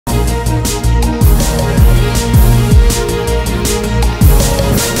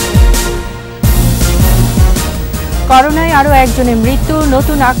করোনায় আরও একজনের মৃত্যু,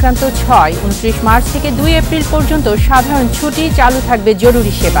 নতুন আক্রান্ত ৬। ২৯ মার্চ থেকে ২ এপ্রিল পর্যন্ত সাধারণ ছুটি, চালু থাকবে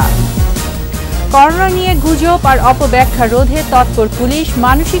জরুরি সেবা। করোনা নিয়ে গুজব আর অপব্যাখ্যা রোধে তৎপর পুলিশ,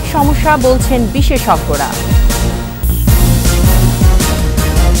 মানসিক সমস্যা বলছেন বিশেষজ্ঞরা।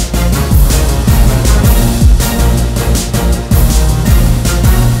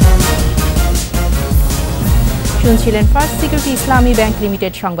 শুনছিলেন ফার্স্ট সিকিউরিটি ইসলামী ব্যাংক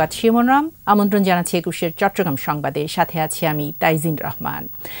লিমিটেড সংবাদ শিরোনাম। আমন্ত্রণ জানাচ্ছি একুশের চট্টগ্রাম সংবাদে, সাথে আছি আমি তাইজিন রহমান।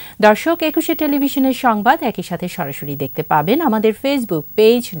 দর্শক, একুশে টেলিভিশনের সংবাদ একই সাথে সরাসরি দেখতে পাবেন আমাদের ফেসবুক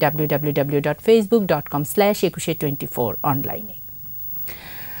পেজ www.facebook.com/ekushe24 অনলাইনে।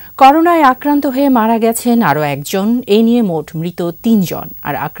 করোনায় আক্রান্ত হয়ে মারা গেছেন আরও একজন, এ নিয়ে মোট মৃত ৩ জন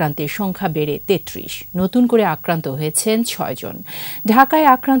আর আক্রান্তের সংখ্যা বেড়ে ৩৩। নতুন করে আক্রান্ত হয়েছেন ৬ জন। ঢাকায়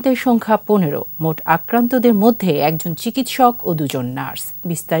আক্রান্তের সংখ্যা ১৫। মোট আক্রান্তদের মধ্যে একজন চিকিৎসক ও ২ জন নার্স।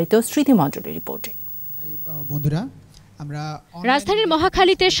 বিস্তারিত স্মৃতিমণ্ডলের রিপোর্টে। বন্ধুরা, রাজধানীর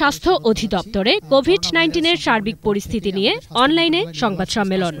মহাখালীতে স্বাস্থ্য অধিদপ্তরে কোভিড-19-এর সার্বিক পরিস্থিতি নিয়ে অনলাইনে সংবাদ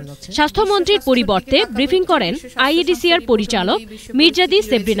সম্মেলন। স্বাস্থ্যমন্ত্রীর পরিবর্তে ব্রিফিং করেন আইইডিসিআর পরিচালক মির্জাদি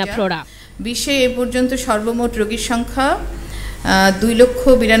সেব্রিনা ফ্লোরা। বিশ্বে এ পর্যন্ত সর্বমোট রোগীর সংখ্যা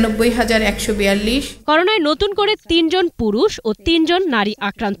 2,92,142। করোনায় নতুন করে ৩ জন পুরুষ ও ৩ জন নারী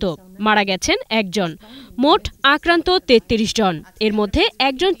আক্রান্ত, মারা গেছেন একজন। মোট আক্রান্ত ৩৩ জন, এর মধ্যে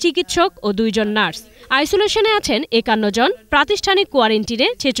একজন চিকিৎসক ও ২ জন নার্স। আইসোলেশনে আছেন ৫১ জন, প্রাতিষ্ঠানিক কোয়ারেন্টিনে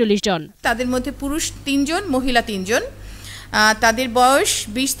 ৪৬ জন। তাদের মধ্যে পুরুষ ৩ জন, মহিলা ৩ জন। তাদের বয়স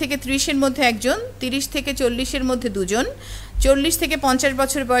 ২০ থেকে ৩০-এর মধ্যে একজন, ৩০ থেকে ৪০-এর মধ্যে ২ জন, ৪০ থেকে ৫০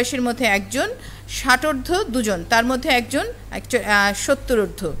 বছর বয়সের মধ্যে একজন, ৬০-ঊর্ধ্ব ২ জন, তার মধ্যে একজন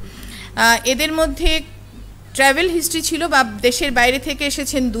 ৭০-ঊর্ধ্ব। এদের মধ্যে ট্রাভেল হিস্ট্রি ছিল বা দেশের বাইরে থেকে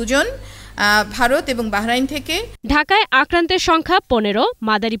এসেছেন ২ জন, ভারত এবং বাহরাইন থেকে। ঢাকায় আক্রান্তের সংখ্যা ১৫,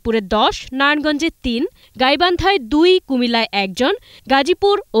 মাদারীপুরে ১০, নারায়ণগঞ্জে ৩, গাইবান্ধায় ২, কুমিল্লায় ১ জন,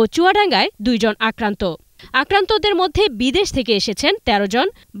 গাজীপুর ও চুয়াডাঙ্গায় ২ জন আক্রান্ত। আক্রান্তদের মধ্যে বিদেশ থেকে এসেছেন ১৩ জন,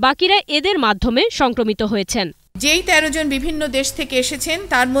 বাকিরা এদের মাধ্যমে সংক্রমিত হয়েছেন। যেই ১৩ জন বিভিন্ন দেশ থেকে এসেছেন,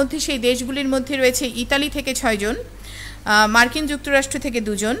 তার মধ্যে সেই দেশগুলির মধ্যে রয়েছে ইতালি থেকে ৬ জন, মার্কিন যুক্তরাষ্ট্র থেকে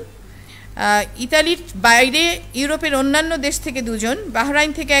 2 জন, ইতালির বাইরে ইউরোপের অন্যান্য দেশ থেকে 2 জন,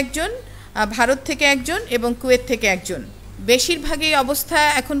 বাহরাইন থেকে 1 জন, ভারত থেকে 1 জন এবং কুয়েত থেকে 1 জন। বেশিরভাগই অবস্থা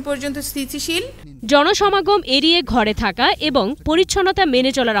এখন পর্যন্ত স্থিতিশীল। জনসমাগম এড়িয়ে ঘরে থাকা এবং পরিচ্ছন্নতা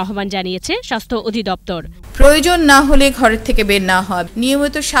মেনে চলার আহ্বান জানিয়েছে স্বাস্থ্য অধিদপ্তর। প্রয়োজন না হলে ঘরের থেকে বের না হয়।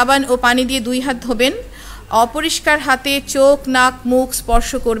 নিয়মিত সাবান ও পানি দিয়ে 2 হাত ধোবেন। অপরিষ্কার হাতে চোখ, নাক, মুখ স্পর্শ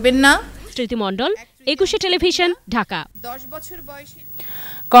করবেন না। স্মৃতিমণ্ডল, একুশে টেলিভিশন, ঢাকা। 10 বছর বয়সী।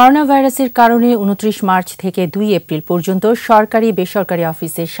 করোনা ভাইরাসের কারণে ২৯ মার্চ থেকে ২ এপ্রিল পর্যন্ত সরকারি বেসরকারি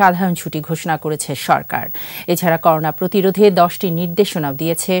অফিসে সাধারণ ছুটি ঘোষণা করেছে সরকার। এছাড়া করোনা প্রতিরোধে 10টি নির্দেশনাও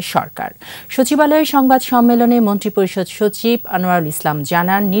দিয়েছে সরকার। সচিবালয়ের সংবাদ সম্মেলনে মন্ত্রিপরিষদ সচিব আনোয়ারুল ইসলাম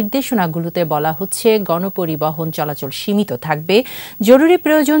জানান, নির্দেশনাগুলোতে বলা হচ্ছে গণপরিবহন চলাচল সীমিত থাকবে, জরুরি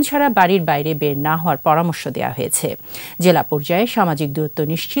প্রয়োজন ছাড়া বাড়ির বাইরে বের না হওয়ার পরামর্শ দেওয়া হয়েছে। জেলা পর্যায়ে সামাজিক দূরত্ব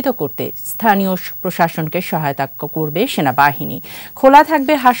নিশ্চিত করতে স্থানীয় প্রশাসনকে সহায়তা করবে সেনাবাহিনী। খোলা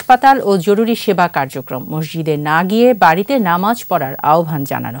থাকবে হাসপাতাল ও জরুরি সেবা কার্যক্রম। মসজিদে না গিয়ে বাড়িতে নামাজ পড়ার আহ্বান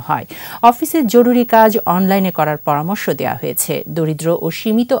জানানো হয়। অফিসের জরুরি কাজ অনলাইনে করার পরামর্শ দেওয়া হয়েছে। দরিদ্র ও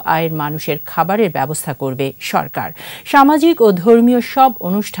সীমিত আয়ের মানুষের খাবারের ব্যবস্থা করবে সরকার। সামাজিক ও ধর্মীয় সব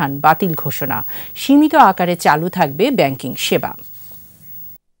অনুষ্ঠান বাতিল ঘোষণা। সীমিত আকারে চালু থাকবে ব্যাংকিং সেবা।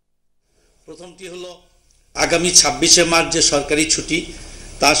 প্রথমটি হলো আগামী 26শে মার্চ যে সরকারি ছুটি,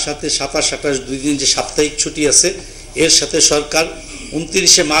 তার সাথে 27, 28 2 দিন যে সাপ্তাহিক ছুটি আছে, এর সাথে সরকার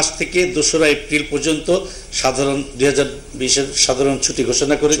 29শে মার্চ থেকে 2রা এপ্রিল পর্যন্ত 2020-এর সাধারণ ছুটি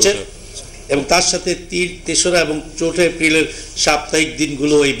ঘোষণা করেছে এবং তার সাথে 3রা এবং 4ঠা এপ্রিলের সাপ্তাহিক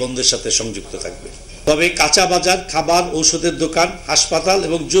দিনগুলো এই বন্ধের সাথে সংযুক্ত থাকবে। তবে কাঁচা বাজার, খাবার, ঔষধের দোকান, হাসপাতাল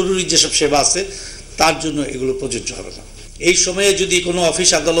এবং জরুরি যেসব সেবা আছে তার জন্য এগুলো প্রযোজ্য হবে না। এই সময়ে যদি কোনো অফিস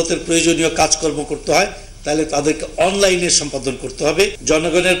আদালতের প্রয়োজনীয় কাজকর্ম করতে হয় তাহলে তাদেরকে অনলাইনে সম্পাদন করতে হবে।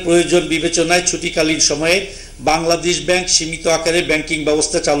 জনগণের প্রয়োজন বিবেচনায় ছুটিকালীন সময়ে বাংলাদেশ ব্যাংক সীমিত আকারে ব্যাংকিং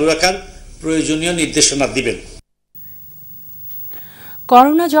ব্যবস্থা চালু রাখার প্রয়োজনীয় নির্দেশনা দিবেন।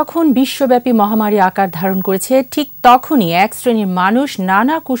 করোনা যখন বিশ্বব্যাপী মহামারী আকার ধারণ করেছে, ঠিক তখনই এক শ্রেণীর মানুষ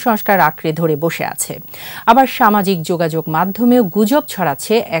নানা কুসংস্কার আঁকড়ে ধরে বসে আছে। আবার সামাজিক যোগাযোগ মাধ্যমেও গুজব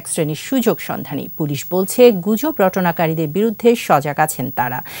ছড়াচ্ছে এক শ্রেণীর সুযোগ সন্ধানী। পুলিশ বলছে, গুজব রটনাকারীদের বিরুদ্ধে সজাগ আছেন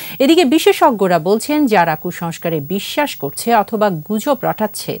তারা। এদিকে বিশেষজ্ঞরা বলছেন, যারা কুসংস্কারে বিশ্বাস করছে অথবা গুজব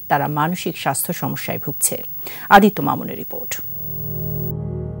রটাচ্ছে তারা মানসিক স্বাস্থ্য সমস্যায় ভুগছে। আদিত্য মামুনের রিপোর্ট।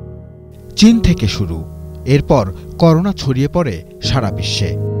 চীন থেকে শুরু, এরপর করোনা ছড়িয়ে পড়ে সারা বিশ্বে।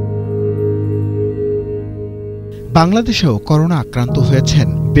 বাংলাদেশেও করোনা আক্রান্ত হয়েছেন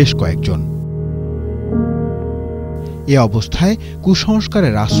বেশ কয়েকজন। এ অবস্থায়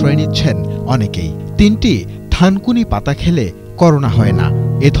কুসংস্কারের আশ্রয় নিচ্ছেন অনেকেই। 3টি থানকুনি পাতা খেলে করোনা হয় না,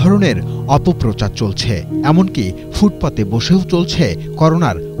 এ ধরনের অপপ্রচার চলছে। এমনকি ফুটপাতে বসেও চলছে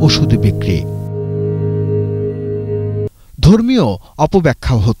করোনার ওষুধ বিক্রি। ধর্মীয়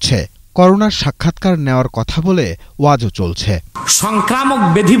অপব্যাখ্যাও হচ্ছে। করোনার সাক্ষাৎকার নেওয়ার কথা বলে ওয়াজও চলছে। সংক্রামক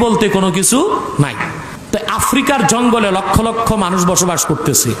ব্যাধি বলতে কোনো কিছু নাই। তো আফ্রিকার জঙ্গলে লক্ষ লক্ষ মানুষ বসবাস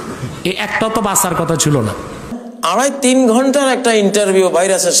করতেছে, এই একটা তো বাঁচার কথা ছিল না। 2.5-3 ঘন্টার একটা ইন্টারভিউ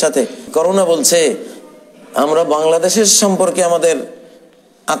ভাইরাসের সাথে। করোনা বলছে আমরা বাংলাদেশের সম্পর্কে আমাদের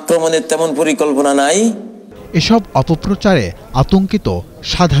আক্রমণের তেমন পরিকল্পনা নাই। এসব অপপ্রচারে আতঙ্কিত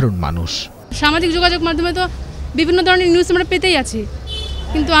সাধারণ মানুষ। সামাজিক যোগাযোগ মাধ্যমে তো বিভিন্ন ধরনের নিউজ আমরা পেতেই আছি,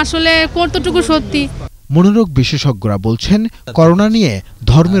 কিন্তু আসলে কতটুকু সত্যি। মনোরোগ বিশেষজ্ঞরা বলছেন, করোনা নিয়ে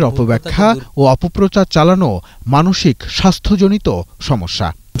ধর্মের অপব্যাখ্যা ও অপপ্রচার চালানো মানসিক স্বাস্থ্যজনিত সমস্যা।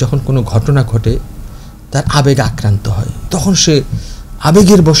 যখন কোনো ঘটনা ঘটে তার আবেগ আক্রান্ত হয়, তখন সে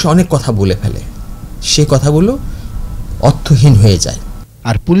আবেগের বশে অনেক কথা বলে ফেলে, সে কথাগুলো অর্থহীন হয়ে যায়।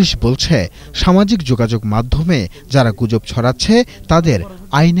 আর পুলিশ বলছে, সামাজিক যোগাযোগ মাধ্যমে যারা গুজব ছড়াচ্ছে তাদের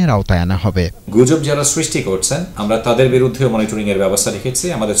আইনের আওতায় আনা হবে। গুজব যারা সৃষ্টি করছেন আমরা তাদের বিরুদ্ধে মনিটরিং এর ব্যবস্থা রেখেছি।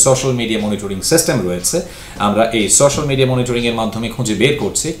 আমাদের সোশ্যাল মিডিয়া মনিটরিং সিস্টেম রয়েছে। আমরা এই সোশ্যাল মিডিয়া মনিটরিং এর মাধ্যমে খুঁজে বের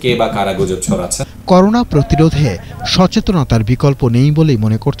করছি কে বা কারা গুজব ছড়াচ্ছে। করোনা প্রতিরোধে সচেতনতার বিকল্প নেই বলেই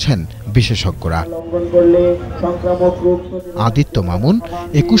মনে করছেন বিশেষজ্ঞরা। আদিত্য মামুন,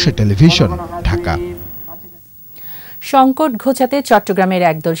 একুশে টেলিভিশন, ঢাকা। সংকট ঘোচাতে চট্টগ্রামের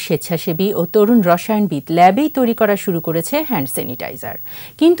একদল স্বেচ্ছাসেবী ও তরুণ রসায়নবিদ ল্যাবেই তৈরি করা শুরু করেছে হ্যান্ড স্যানিটাইজার।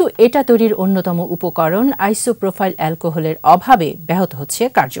 কিন্তু এটা তৈরির অন্যতম উপকরণ আইসোপ্রোপাইল অ্যালকোহলের অভাবে ব্যাহত হচ্ছে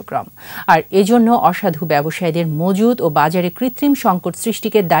কার্যক্রম। আর এজন্য অসাধু ব্যবসায়ীদের মজুদ ও বাজারে কৃত্রিম সংকট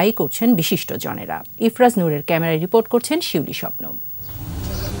সৃষ্টিকে দায়ী করছেন বিশিষ্টজনেরা। ইফরাজ নূরের ক্যামেরায় রিপোর্ট করছেন শিউলি স্বপ্নম।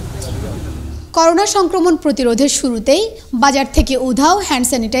 করোনা সংক্রমণ প্রতিরোধের শুরুতেই বাজার থেকে উধাও হ্যান্ড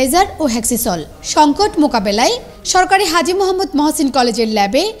স্যানিটাইজার ও হ্যাক্সিসল। সংকট মোকাবেলায় সরকারি হাজী মোহাম্মদ মহসিন কলেজের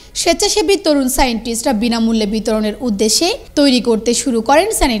ল্যাবে স্বেচ্ছাসেবী তরুণ সায়েন্টিস্টরা বিনামূল্যে বিতরণের উদ্দেশ্যে তৈরি করতে শুরু করেন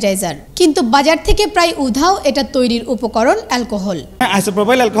স্যানিটাইজার। কিন্তু বাজার থেকে প্রায় উধাও এটা তৈরির উপকরণ অ্যালকোহল।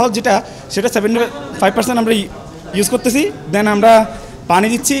 আইসোপ্রোপাইল অ্যালকোহল সেটা 75% আমরা ইউজ করতেছি, দেন আমরা পানি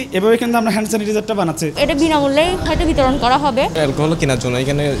দিচ্ছি, এভাবে কিন্তু আমরা হ্যান্ড স্যানিটাইজারটা বানাচ্ছি। এটা বিনামূল্যে হয়তো বিতরণ করা হবে। অ্যালকোহল কেনার জন্য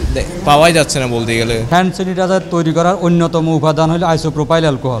এখানে পাওয়াই যাচ্ছে না বলতে গেলে। হ্যান্ড স্যানিটাইজার তৈরি করার অন্যতম উপাদান হলো আইসোপ্রোপাইল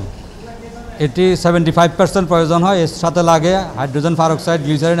অ্যালকোহল। এটি 75% প্রয়োজন হয়। এর সাথে লাগে হাইড্রোজেন পারক্সাইড,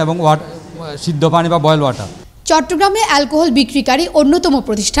 গ্লিসারিন এবং সিদ্ধ পানি বা বয়েল ওয়াটার। চট্টগ্রামে অ্যালকোহল বিক্রিকারী অন্যতম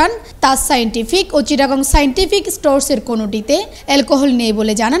প্রতিষ্ঠান তাজ সায়েন্টিফিক ও চিটাগং সায়েন্টিফিক স্টোরসের কোনোটিতে অ্যালকোহল নেই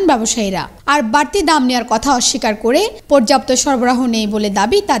বলে জানান ব্যবসায়ীরা। আর বাড়তি দাম নেওয়ার কথা অস্বীকার করে পর্যাপ্ত সরবরাহ নেই বলে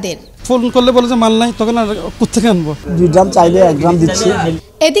দাবি তাদের। ফোন করলে বলে যে মাল নাই, তখন আর কোত্থেকে আনবো? 2 গ্রাম চাইলে 1 গ্রাম দিচ্ছি।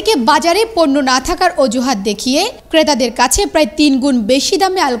 এদিকে বাজারে পণ্য না থাকার অজুহাত দেখিয়ে ক্রেতাদের কাছে প্রায় 3 গুণ বেশি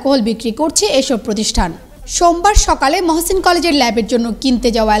দামে অ্যালকোহল বিক্রি করছে এসব প্রতিষ্ঠান। সোমবার সকালে মহসিন কলেজের ল্যাবের জন্য কিনতে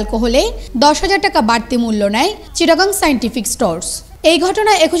যাওয়া অ্যালকোহলে 10,000 টাকা বাড়তি মূল্য নেয় চিটাগং সায়েন্টিফিক স্টোরস। এই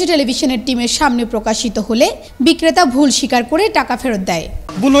ঘটনা একুশে টেলিভিশনের টিমের সামনে প্রকাশিত হলে বিক্রেতা ভুল স্বীকার করে টাকা ফেরত দেয়।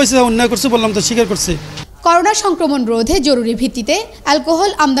 ভুল হয়েছে, অন্যায় করছে বললাম তো, স্বীকার করছে। করোনা সংক্রমণ রোধে জরুরি ভিত্তিতে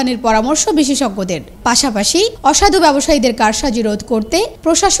অ্যালকোহল আমদানির পরামর্শ বিশেষজ্ঞদের। পাশাপাশি অসাধু ব্যবসায়ীদের কারসাজি রোধ করতে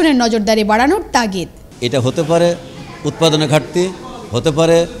প্রশাসনের নজরদারি বাড়ানোর তাগিদ। এটা হতে পারে উৎপাদনে ঘাটতি, হতে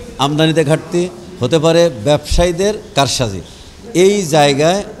পারে আমদানিতে ঘাটতি, হতে পারে ব্যবসায়ীদের কারসাজি। এই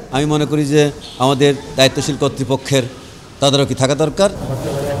জায়গায় আমি মনে করি যে আমাদের দায়িত্বশীল কর্তৃপক্ষের তদারকি থাকা দরকার।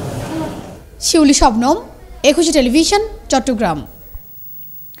 শিউলি স্বপ্নম, একুশে টেলিভিশন, চট্টগ্রাম।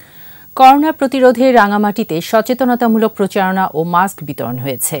 করোনা প্রতিরোধে রাঙামাটিতে সচেতনতামূলক প্রচারণা ও মাস্ক বিতরণ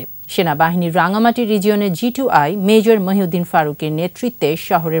হয়েছে। সেনাবাহিনীর রাঙামাটি রিজিয়নের G2I মেজর মহিউদ্দিন ফারুকের নেতৃত্বে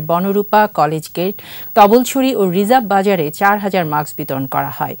শহরের বনরূপা, কলেজ গেট, তবলছড়ি ও রিজার্ভ বাজারে 4,000 মাস্ক বিতরণ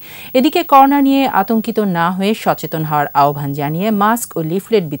করা হয়। এদিকে করোনা নিয়ে আতঙ্কিত না হয়ে সচেতন হওয়ার আহ্বান জানিয়ে মাস্ক ও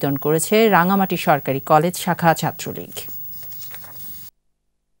লিফলেট বিতরণ করেছে রাঙামাটি সরকারি কলেজ শাখা ছাত্রলীগ।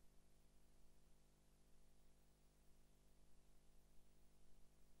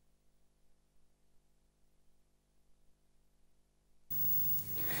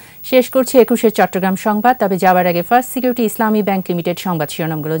 শেষ করছে একুশের চট্টগ্রাম সংবাদ। তবে যাওয়ার আগে ফার্স্ট সিকিউরিটি ইসলামী ব্যাংক লিমিটেড সংবাদ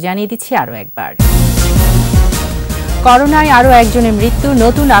শিরোনামগুলো জানিয়ে দিচ্ছি আরও একবার। করোনায় আরও একজনের মৃত্যু,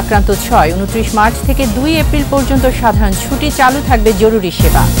 নতুন আক্রান্ত 6। 29 মার্চ থেকে 2 এপ্রিল পর্যন্ত সাধারণ ছুটি, চালু থাকবে জরুরি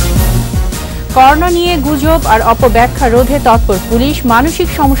সেবা। করোনা নিয়ে গুজব আর অপব্যাখ্যা রোধে তৎপর পুলিশ, মানসিক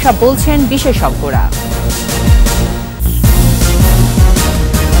সমস্যা বলছেন বিশেষজ্ঞরা।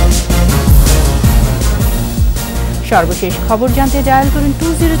 সর্বশেষ খবর জানতে ডায়াল করুন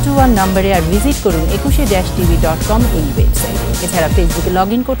 2021 নম্বরে আর ভিজিট করুন ekushe-tv.com এই ওয়েবসাইটে। এছাড়া ফেসবুকে লগ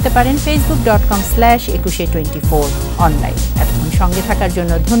ইন করতে পারেন facebook.com/ekushe24 অনলাইন। এতক্ষণ সঙ্গে থাকার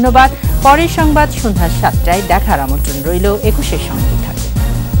জন্য ধন্যবাদ। পরের সংবাদ সন্ধ্যা 7টায় দেখার আমন্ত্রণ রইল। একুশের সঙ্গে থাকুন।